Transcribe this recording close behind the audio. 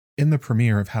In the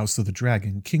premiere of House of the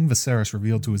Dragon, King Viserys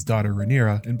revealed to his daughter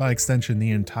Rhaenyra, and by extension the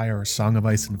entire Song of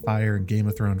Ice and Fire and Game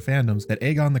of Thrones fandoms, that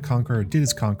Aegon the Conqueror did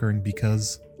his conquering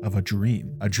because of a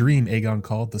dream. A dream Aegon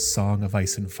called the Song of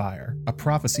Ice and Fire, a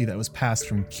prophecy that was passed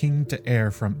from king to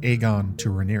heir from Aegon to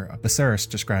Rhaenyra. Viserys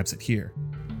describes it here.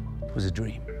 It was a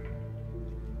dream.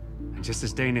 And just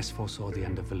as Daenerys foresaw the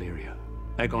end of Valyria,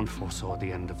 Aegon foresaw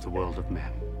the end of the world of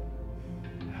men.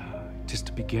 Just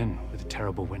to begin with a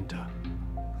terrible winter,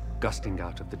 gusting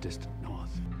out of the distant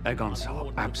north. Aegon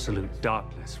saw absolute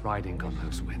darkness riding on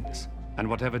those winds, and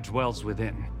whatever dwells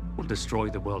within will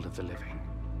destroy the world of the living.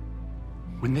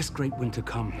 When this great winter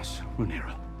comes,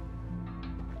 Rhaenyra,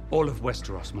 all of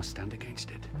Westeros must stand against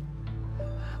it.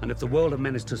 And if the world of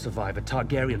men is to survive, a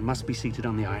Targaryen must be seated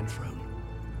on the Iron Throne.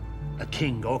 A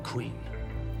king or queen,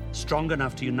 strong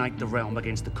enough to unite the realm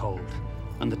against the cold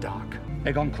and the dark.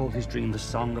 Aegon called his dream the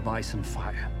Song of Ice and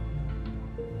Fire.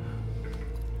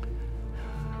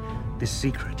 This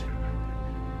secret,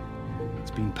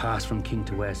 it's been passed from king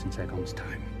to heir since Aegon's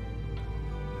time.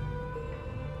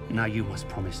 Now you must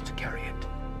promise to carry it.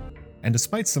 And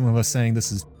despite some of us saying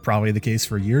this is probably the case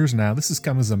for years now, this has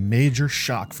come as a major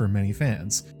shock for many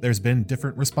fans. There's been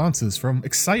different responses, from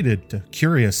excited to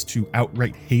curious to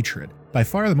outright hatred. By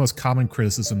far the most common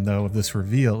criticism, though, of this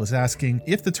reveal is asking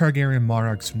if the Targaryen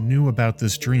monarchs knew about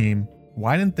this dream,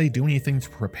 why didn't they do anything to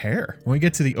prepare? When we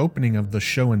get to the opening of the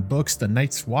show and books, the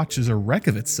Night's Watch is a wreck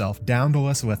of itself, down to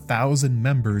less of 1,000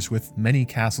 members with many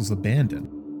castles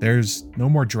abandoned. There's no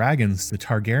more dragons, the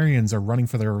Targaryens are running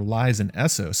for their lives in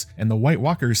Essos, and the White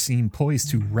Walkers seem poised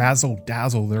to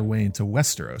razzle-dazzle their way into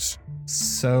Westeros.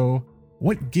 So,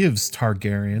 what gives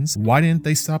Targaryens? Why didn't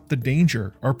they stop the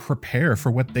danger or prepare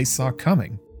for what they saw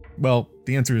coming? Well,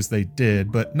 the answer is they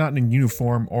did, but not in a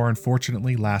uniform or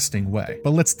unfortunately lasting way.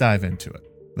 But let's dive into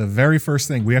it. The very first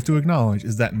thing we have to acknowledge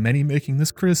is that many making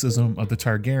this criticism of the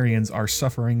Targaryens are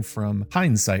suffering from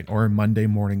hindsight or Monday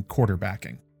morning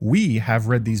quarterbacking. We have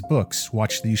read these books,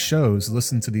 watched these shows,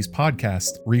 listened to these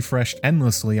podcasts, refreshed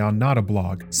endlessly on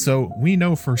Notablog, so we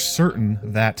know for certain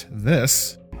that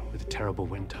this, with a terrible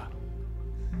winter,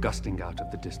 gusting out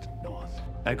of the distant north,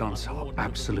 Aegon saw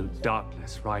absolute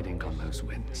darkness riding on those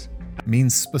winds.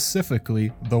 Means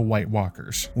specifically the White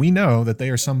Walkers. We know that they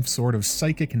are some sort of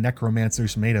psychic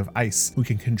necromancers made of ice who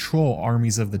can control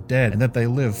armies of the dead, and that they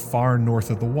live far north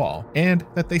of the Wall, and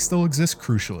that they still exist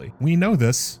crucially. We know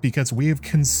this because we have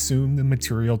consumed the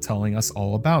material telling us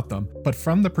all about them, but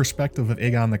from the perspective of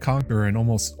Aegon the Conqueror and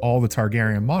almost all the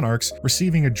Targaryen monarchs,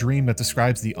 receiving a dream that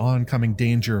describes the oncoming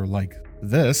danger like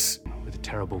this, with a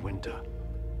terrible winter,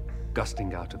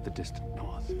 gusting out of the distant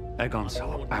north, Aegon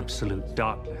saw absolute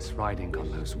darkness riding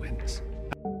on those winds.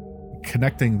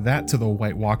 Connecting that to the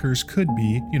White Walkers could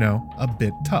be, a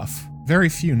bit tough. Very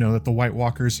few know that the White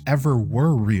Walkers ever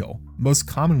were real, most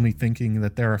commonly thinking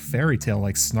that they're a fairy tale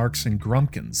like Snarks and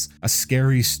Grumpkins, a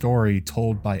scary story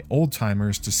told by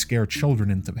old-timers to scare children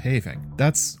into behaving.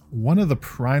 That's one of the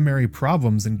primary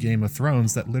problems in Game of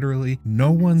Thrones, that literally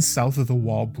no one south of the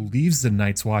Wall believes the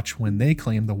Night's Watch when they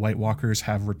claim the White Walkers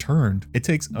have returned. It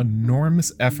takes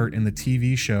enormous effort in the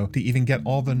TV show to even get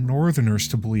all the Northerners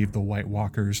to believe the White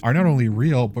Walkers are not only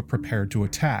real but prepared to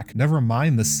attack, never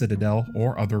mind the Citadel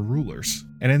or other rulers.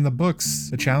 And in the books,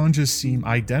 the challenges seem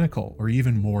identical or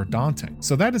even more daunting.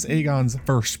 So that is Aegon's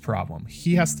first problem.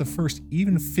 He has to first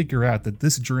even figure out that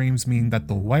this dreams mean that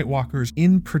the White Walkers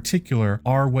in particular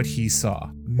are what he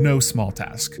saw. No small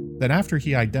task. Then after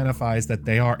he identifies that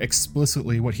they are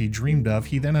explicitly what he dreamed of,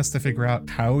 he then has to figure out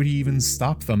how he'd even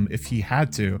stop them if he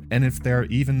had to, and if they're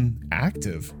even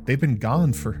active. They've been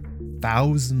gone for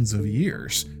thousands of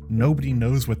years. Nobody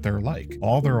knows what they're like.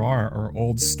 All there are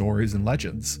old stories and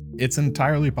legends. It's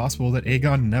entirely possible that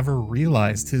Aegon never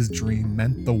realized his dream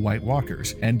meant the White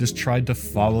Walkers, and just tried to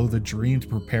follow the dream to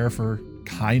prepare for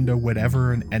kinda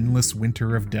whatever an endless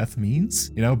winter of death means.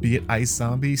 Be it ice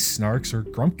zombies, snarks, or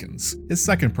grumpkins. His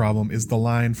second problem is the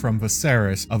line from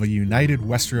Viserys of a united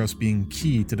Westeros being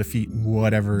key to defeat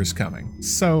whatever is coming.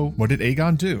 So, what did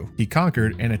Aegon do? He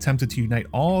conquered and attempted to unite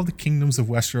all the kingdoms of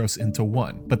Westeros into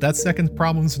one. But that second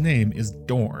problem's name is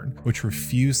Dorne, which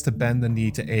refused to bend the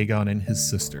knee to Aegon and his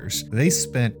sisters. They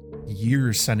spent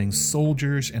years sending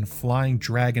soldiers and flying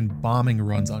dragon bombing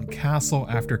runs on castle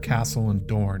after castle in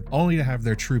Dorne, only to have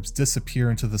their troops disappear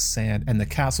into the sand and the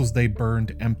castles they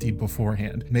burned emptied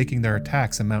beforehand, making their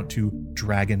attacks amount to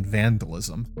dragon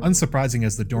vandalism. Unsurprising,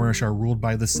 as the Dornish are ruled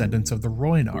by descendants of the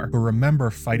Rhoynar, who remember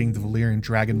fighting the Valyrian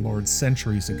dragon lords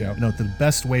centuries ago, and know the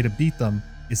best way to beat them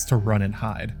is to run and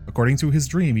hide. According to his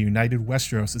dream, united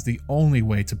Westeros is the only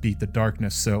way to beat the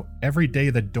darkness, so every day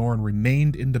that Dorne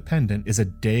remained independent is a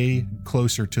day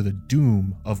closer to the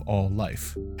doom of all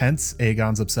life. Hence,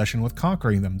 Aegon's obsession with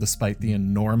conquering them, despite the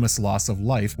enormous loss of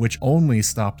life, which only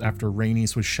stopped after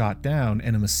Rhaenys was shot down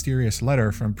and a mysterious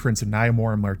letter from Prince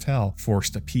Nyamor Martell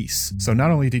forced a peace. So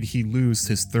not only did he lose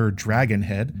his third dragon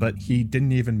head, but he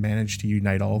didn't even manage to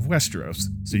unite all of Westeros.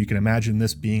 So you can imagine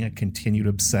this being a continued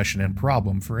obsession and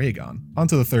problem for Aegon. On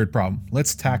to the third problem.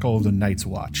 Let's tackle the Night's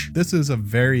Watch. This is a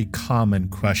very common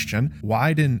question.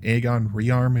 Why didn't Aegon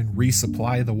rearm and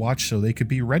resupply the Watch so they could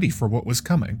be ready for what was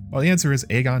coming? Well, the answer is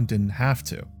Aegon didn't have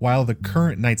to. While the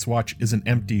current Night's Watch is an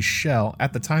empty shell,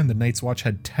 at the time the Night's Watch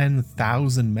had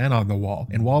 10,000 men on the wall,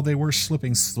 and while they were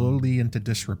slipping slowly into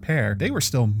disrepair, they were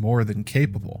still more than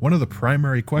capable. One of the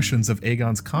primary questions of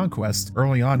Aegon's conquest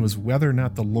early on was whether or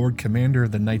not the Lord Commander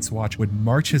of the Night's Watch would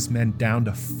march his men down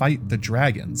to fight the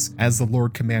dragons, as the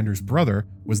Lord Commander's brother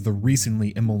was the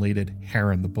recently immolated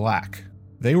Harren the Black.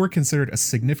 They were considered a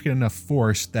significant enough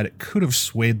force that it could have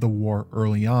swayed the war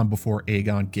early on before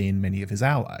Aegon gained many of his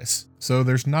allies. So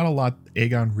there's not a lot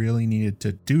Aegon really needed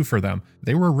to do for them.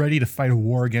 They were ready to fight a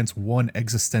war against one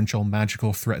existential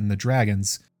magical threat in the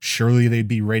dragons. Surely they'd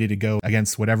be ready to go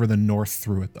against whatever the North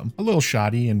threw at them. A little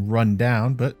shoddy and run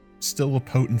down, but still a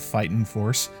potent fighting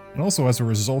force. And also as a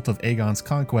result of Aegon's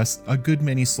conquest, a good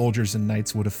many soldiers and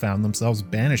knights would have found themselves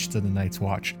banished to the Night's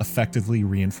Watch, effectively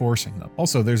reinforcing them.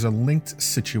 Also, there's a linked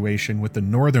situation with the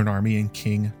Northern Army and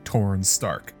King Torrhen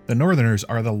Stark. The Northerners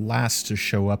are the last to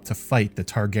show up to fight the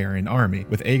Targaryen army,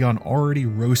 with Aegon already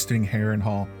roasting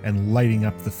Harrenhal and lighting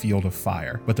up the field of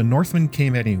fire. But the Northmen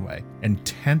came anyway,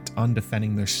 intent on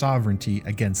defending their sovereignty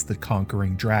against the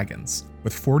conquering dragons.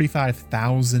 With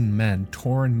 45,000 men,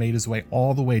 Torrhen made his way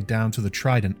all the way down to the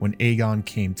Trident when Aegon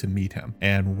came to meet him.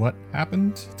 And what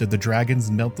happened? Did the dragons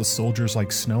melt the soldiers like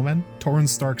snowmen? Torrhen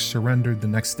Stark surrendered the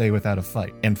next day without a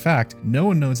fight. In fact, no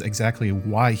one knows exactly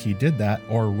why he did that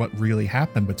or what really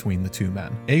happened between the two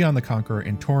men. Aegon the Conqueror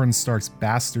and Torrhen Stark's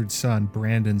bastard son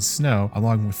Brandon Snow,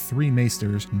 along with 3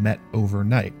 maesters, met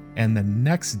overnight. And the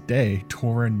next day,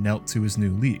 Torrhen knelt to his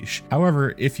new liege.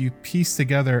 However, if you piece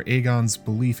together Aegon's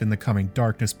belief in the coming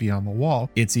darkness beyond the wall,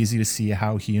 it's easy to see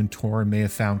how he and Torrhen may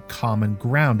have found common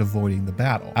ground avoiding the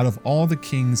battle. Out of all the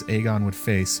kings Aegon would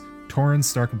face, Torrhen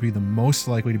Stark would be the most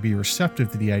likely to be receptive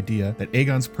to the idea that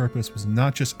Aegon's purpose was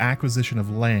not just acquisition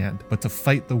of land, but to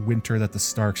fight the winter that the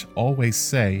Starks always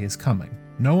say is coming.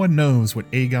 No one knows what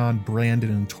Aegon,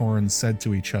 Brandon, and Torrhen said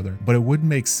to each other, but it would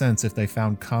make sense if they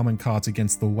found common cause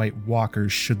against the White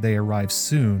Walkers should they arrive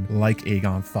soon, like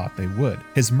Aegon thought they would.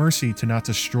 His mercy to not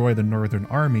destroy the Northern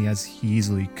Army as he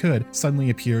easily could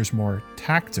suddenly appears more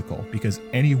tactical, because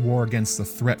any war against the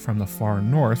threat from the far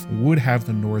north would have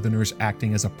the Northerners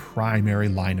acting as a primary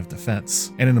line of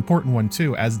defense. And an important one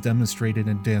too, as demonstrated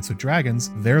in Dance of Dragons,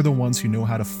 they're the ones who know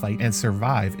how to fight and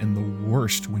survive in the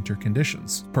worst winter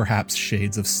conditions. Perhaps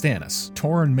shades of Stannis.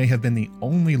 Torrhen may have been the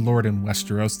only lord in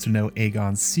Westeros to know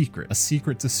Aegon's secret, a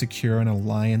secret to secure an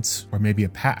alliance or maybe a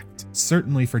pact.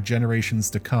 Certainly for generations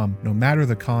to come, no matter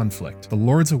the conflict, the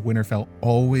Lords of Winterfell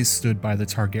always stood by the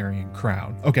Targaryen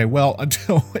crown. Okay, well,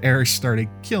 until Aerys started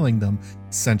killing them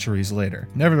centuries later.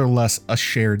 Nevertheless, a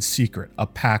shared secret, a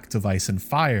pact of ice and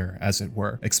fire, as it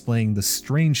were, explaining the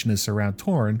strangeness around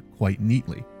Torrhen quite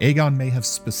neatly. Aegon may have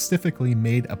specifically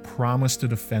made a promise to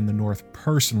defend the North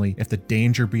personally if the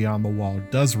danger beyond the wall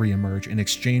does reemerge in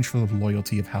exchange for the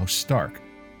loyalty of House Stark.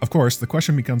 Of course, the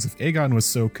question becomes, if Aegon was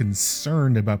so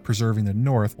concerned about preserving the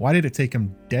North, why did it take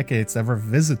him decades to ever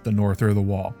visit the North or the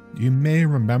Wall? You may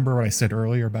remember what I said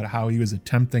earlier about how he was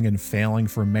attempting and failing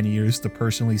for many years to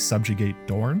personally subjugate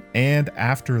Dorne, and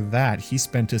after that, he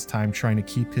spent his time trying to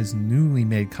keep his newly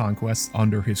made conquests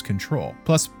under his control.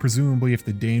 Plus, presumably if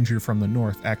the danger from the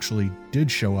North actually did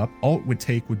show up, all it would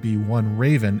take would be one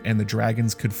raven and the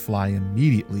dragons could fly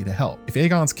immediately to help. If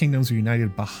Aegon's kingdoms were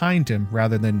united behind him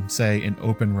rather than, say, an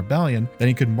open rebellion, then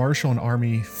he could marshal an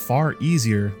army far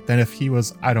easier than if he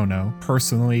was, I don't know,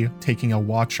 personally taking a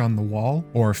watch on the wall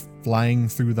or flying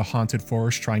through the haunted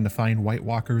forest trying to find White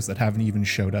Walkers that haven't even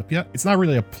showed up yet. It's not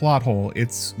really a plot hole,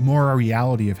 it's more a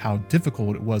reality of how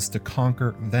difficult it was to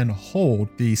conquer then hold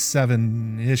the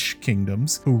 7-ish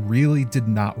kingdoms who really did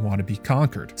not want to be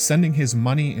conquered. Sending his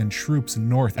money and troops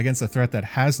north against a threat that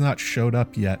has not showed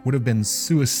up yet would have been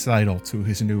suicidal to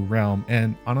his new realm,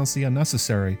 and honestly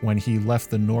unnecessary when he left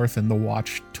the North and the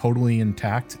Watch totally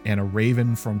intact, and a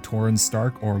raven from Torrhen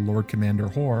Stark or Lord Commander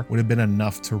Hoare would have been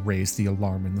enough to raise the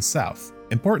alarm in the South.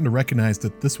 Important to recognize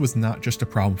that this was not just a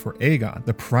problem for Aegon.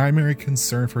 The primary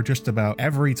concern for just about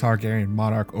every Targaryen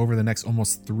monarch over the next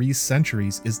almost 3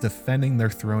 centuries is defending their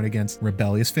throne against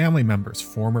rebellious family members,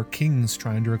 former kings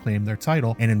trying to reclaim their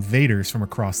title, and invaders from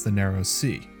across the Narrow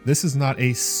Sea. This is not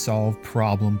a solved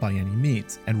problem by any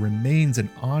means, and remains an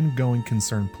ongoing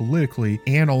concern politically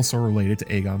and also related to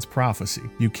Aegon's prophecy.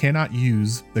 You cannot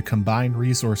use the combined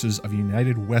resources of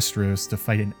united Westeros to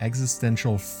fight an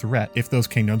existential threat if those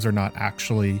kingdoms are not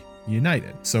actually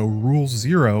united. So rule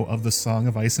 0 of the Song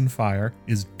of Ice and Fire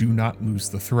is do not lose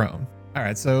the throne.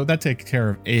 Alright, so that takes care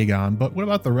of Aegon, but what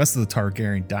about the rest of the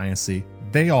Targaryen dynasty?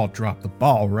 They all dropped the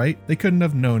ball, right? They couldn't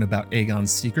have known about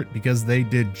Aegon's secret because they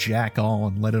did jack all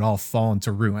and let it all fall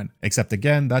into ruin. Except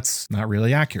again, that's not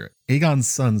really accurate. Aegon's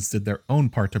sons did their own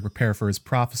part to prepare for his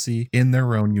prophecy in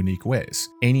their own unique ways.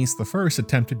 Aenys I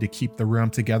attempted to keep the realm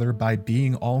together by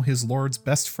being all his lord's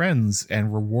best friends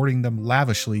and rewarding them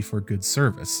lavishly for good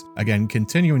service. Again,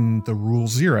 continuing the rule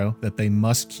 0 that they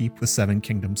must keep the 7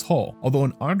 kingdoms whole. Although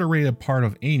an underrated part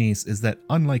of Aenys is that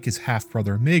unlike his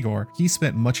half-brother Maegor, he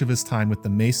spent much of his time with the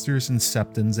Maesters and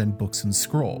Septons and books and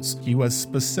scrolls. He was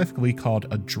specifically called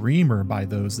a dreamer by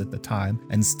those at the time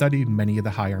and studied many of the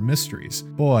higher mysteries.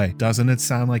 Boy, doesn't it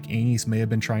sound like Aenys may have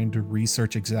been trying to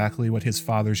research exactly what his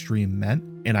father's dream meant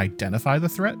and identify the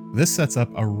threat? This sets up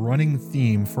a running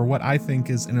theme for what I think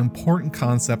is an important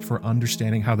concept for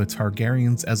understanding how the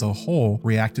Targaryens as a whole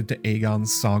reacted to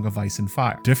Aegon's Song of Ice and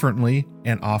Fire, differently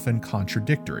and often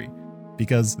contradictory.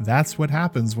 Because that's what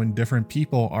happens when different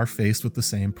people are faced with the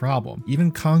same problem. Even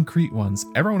concrete ones,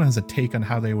 everyone has a take on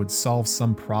how they would solve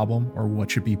some problem or what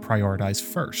should be prioritized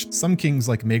first. Some kings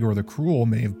like Maegor the Cruel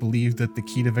may have believed that the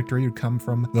key to victory would come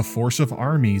from the force of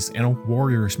armies and a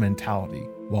warrior's mentality,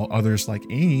 while others like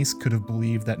Aenys could have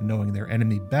believed that knowing their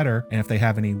enemy better and if they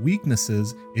have any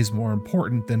weaknesses is more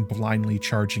important than blindly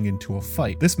charging into a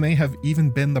fight. This may have even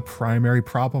been the primary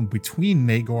problem between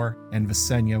Maegor and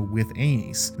Visenya with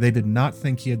Aenys. They did not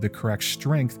think he had the correct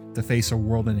strength to face a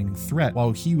world-ending threat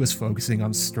while he was focusing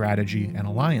on strategy and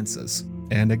alliances.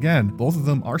 And again, both of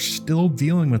them are still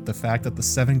dealing with the fact that the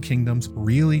 7 kingdoms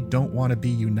really don't want to be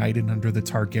united under the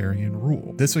Targaryen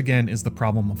rule. This again is the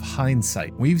problem of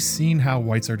hindsight. We've seen how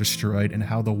whites are destroyed and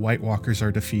how the White Walkers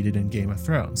are defeated in Game of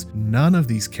Thrones. None of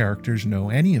these characters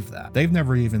know any of that. They've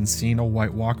never even seen a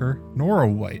White Walker nor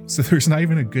a White, so there's not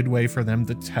even a good way for them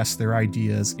to test their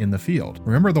ideas in the field.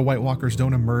 Remember, the White Walkers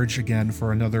don't emerge again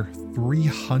for another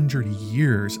 300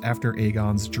 years after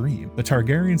Aegon's dream. The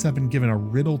Targaryens have been given a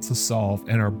riddle to solve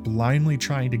and are blindly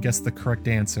trying to guess the correct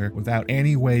answer without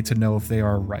any way to know if they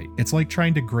are right. It's like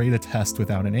trying to grade a test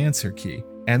without an answer key.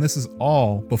 And this is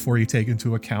all before you take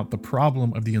into account the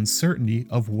problem of the uncertainty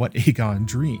of what Aegon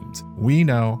dreamed. We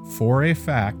know for a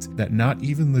fact that not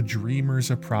even the dreamers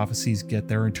of prophecies get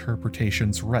their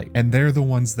interpretations right, and they're the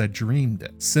ones that dreamed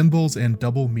it. Symbols and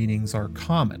double meanings are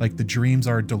common, like the dreams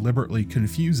are deliberately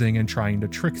confusing and trying to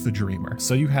trick the dreamer.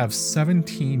 So you have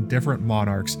 17 different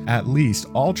monarchs, at least,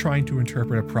 all trying to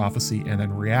interpret a prophecy and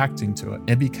then reacting to it.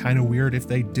 It'd be kind of weird if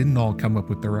they didn't all come up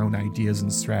with their own ideas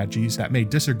and strategies that may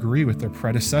disagree with their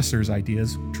predecessors'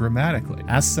 ideas dramatically.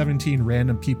 Ask 17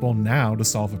 random people now to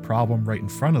solve a problem right in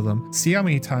front of them. See how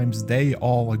many times they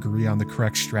all agree on the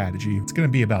correct strategy. It's going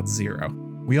to be about 0.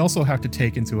 We also have to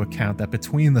take into account that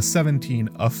between the 17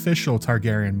 official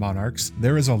Targaryen monarchs,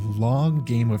 there is a long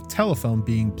game of telephone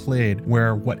being played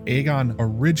where what Aegon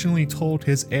originally told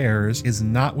his heirs is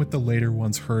not what the later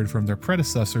ones heard from their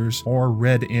predecessors or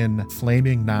read in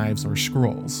flaming knives or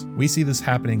scrolls. We see this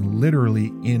happening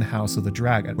literally in House of the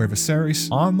Dragon, where Viserys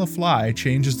on the fly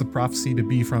changes the prophecy to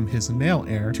be from his male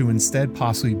heir to instead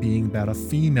possibly being about a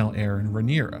female heir in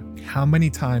Rhaenyra. How many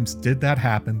times did that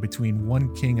happen between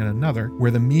one king and another,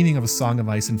 where the meaning of a Song of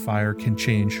Ice and Fire can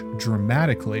change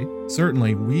dramatically?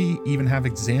 Certainly, we even have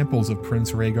examples of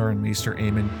Prince Rhaegar and Maester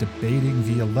Aemon debating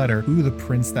via letter who the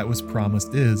prince that was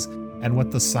promised is and what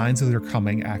the signs of their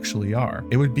coming actually are.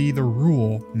 It would be the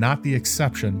rule, not the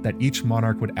exception, that each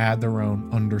monarch would add their own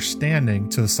understanding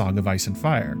to the Song of Ice and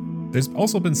Fire. There's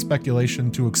also been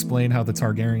speculation to explain how the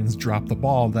Targaryens dropped the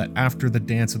ball that after the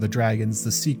Dance of the Dragons,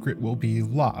 the secret will be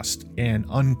lost and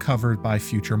uncovered by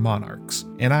future monarchs.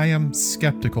 And I am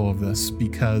skeptical of this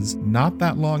because not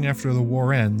that long after the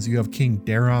war ends, you have King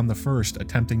Daeron I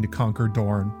attempting to conquer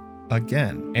Dorne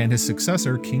again, and his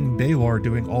successor, King Baelor,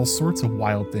 doing all sorts of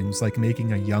wild things like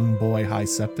making a young boy High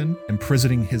Septon,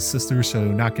 imprisoning his sister so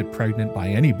not get pregnant by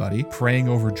anybody, praying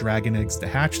over dragon eggs to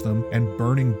hatch them, and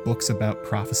burning books about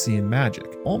prophecy and magic.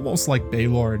 Almost like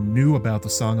Baelor knew about the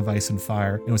Song of Ice and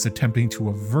Fire and was attempting to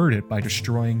avert it by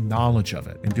destroying knowledge of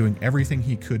it and doing everything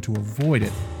he could to avoid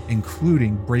it,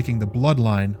 including breaking the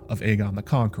bloodline of Aegon the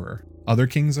Conqueror. Other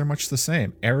kings are much the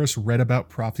same. Aerys read about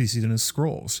prophecies in his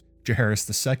scrolls.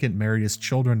 Jaehaerys II married his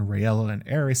children Rhaella and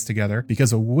Aerys together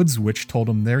because a woods witch told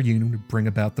him their union would bring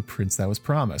about the prince that was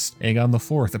promised. Aegon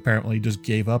IV apparently just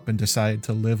gave up and decided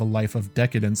to live a life of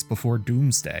decadence before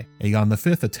Doomsday. Aegon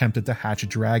V attempted to hatch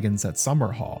dragons at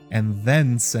Summerhall, and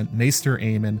then sent Maester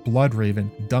Aemon,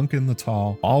 Bloodraven, Duncan the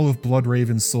Tall, all of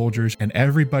Bloodraven's soldiers, and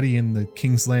everybody in the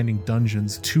King's Landing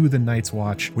dungeons to the Night's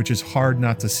Watch, which is hard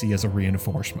not to see as a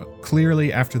reinforcement.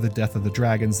 Clearly, after the death of the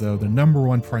dragons though, the number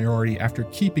one priority after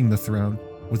keeping the throne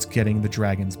was getting the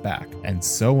dragons back, and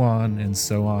so on and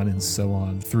so on and so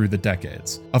on through the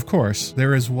decades. Of course,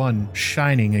 there is one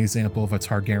shining example of a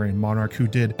Targaryen monarch who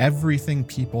did everything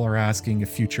people are asking if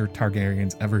future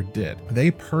Targaryens ever did.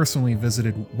 They personally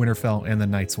visited Winterfell and the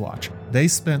Night's Watch. They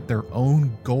spent their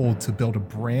own gold to build a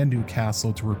brand new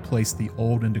castle to replace the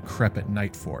old and decrepit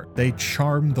Night Fort. They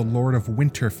charmed the Lord of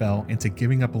Winterfell into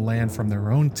giving up land from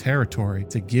their own territory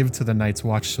to give to the Night's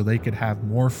Watch so they could have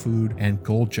more food and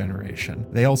gold generation.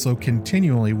 They also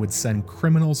continually would send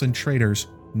criminals and traitors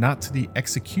not to the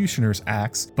Executioner's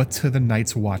Axe, but to the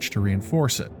Night's Watch to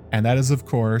reinforce it. And that is, of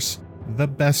course, the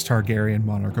best Targaryen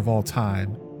monarch of all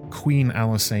time, Queen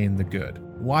Alysanne the Good,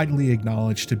 widely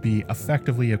acknowledged to be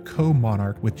effectively a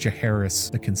co-monarch with Jaehaerys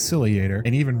the Conciliator,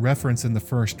 and even referenced in the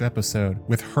first episode,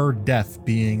 with her death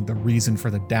being the reason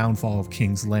for the downfall of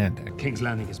King's Landing. King's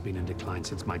Landing has been in decline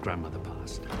since my grandmother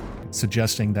passed,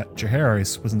 suggesting that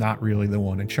Jaehaerys was not really the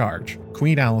one in charge.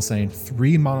 Queen Alysanne,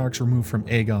 3 monarchs removed from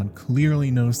Aegon,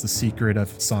 clearly knows the secret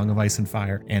of Song of Ice and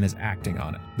Fire and is acting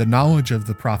on it. The knowledge of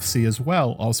the prophecy as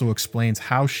well also explains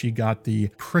how she got the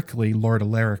prickly Lord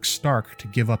Alaric Stark to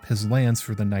give up his lands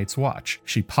for the Night's Watch.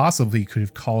 She possibly could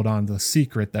have called on the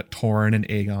secret that Torrhen and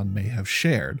Aegon may have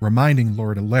shared, reminding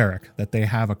Lord Alaric that they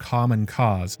have a common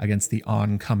cause against the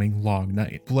oncoming Long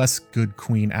Night. Bless good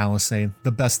Queen Alysanne,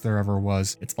 the best there ever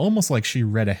was. It's almost like she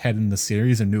read ahead in the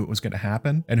series and knew it was going to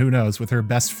happen. And who knows, with her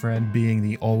best friend being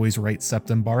the always right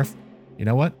Septon Barth, you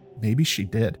know what? Maybe she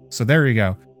did. So there you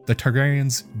go. The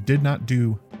Targaryens did not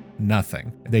do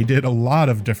nothing. They did a lot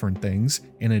of different things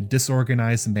in a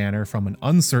disorganized manner, from an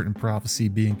uncertain prophecy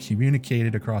being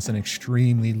communicated across an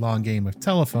extremely long game of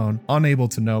telephone, unable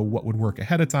to know what would work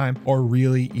ahead of time or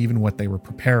really even what they were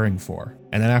preparing for.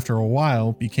 And then after a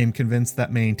while became convinced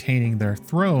that maintaining their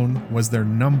throne was their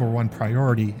number one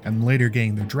priority, and later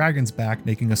getting their dragons back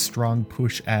making a strong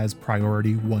push as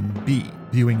priority 1B,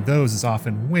 viewing those as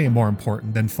often way more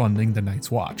important than funding the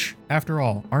Night's Watch. After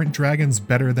all, aren't dragons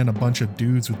better than a bunch of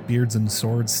dudes with beards and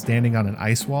swords standing on an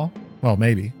ice wall? Well,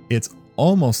 maybe. It's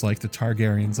almost like the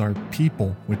Targaryens are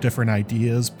people with different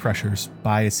ideas, pressures,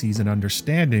 biases, and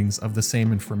understandings of the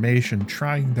same information,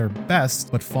 trying their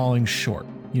best but falling short.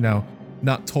 You know,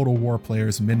 not Total War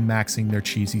players min-maxing their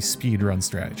cheesy speedrun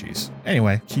strategies.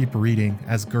 Anyway, keep reading,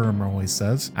 as Gurm always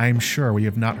says. I am sure we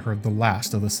have not heard the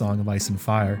last of the Song of Ice and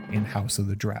Fire in House of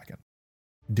the Dragon.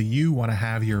 Do you want to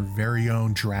have your very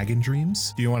own dragon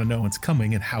dreams? Do you want to know what's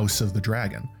coming in House of the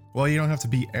Dragon? Well, you don't have to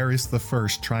be Aerys I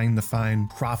trying to find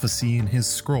prophecy in his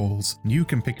scrolls. You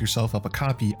can pick yourself up a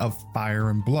copy of Fire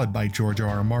and Blood by George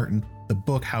R.R. Martin, the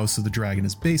book House of the Dragon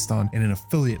is based on, in an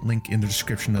affiliate link in the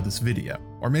description of this video.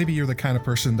 Or maybe you're the kind of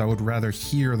person that would rather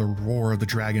hear the roar of the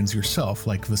dragons yourself,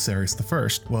 like Viserys I.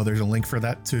 Well, there's a link for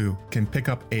that too. You can pick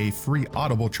up a free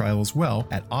Audible trial as well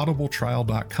at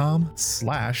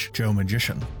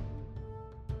audibletrial.com/JoeMagician.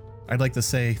 I'd like to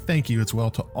say thank you as well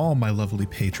to all my lovely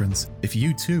patrons. If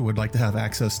you too would like to have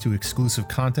access to exclusive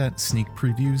content, sneak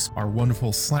previews, our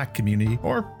wonderful Slack community,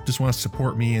 or just want to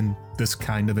support me in this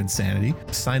kind of insanity,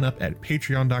 sign up at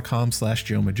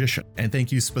patreon.com/JoeMagician. And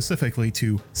thank you specifically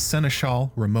to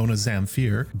Seneschal Ramona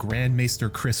Zamfir, Grand Maester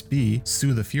Chris B,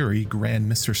 Sue the Fury, Grand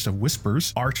Mistress of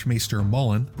Whispers, Archmaester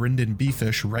Mullen, Brendan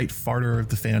Beefish, Right Farter of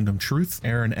the Fandom Truth,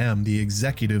 Aaron M, the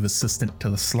Executive Assistant to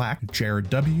the Slack,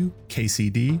 Jared W,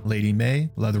 KCD, Lady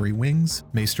May, Leathery Wings,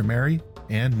 Maester Mary,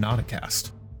 and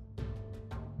Nauticast.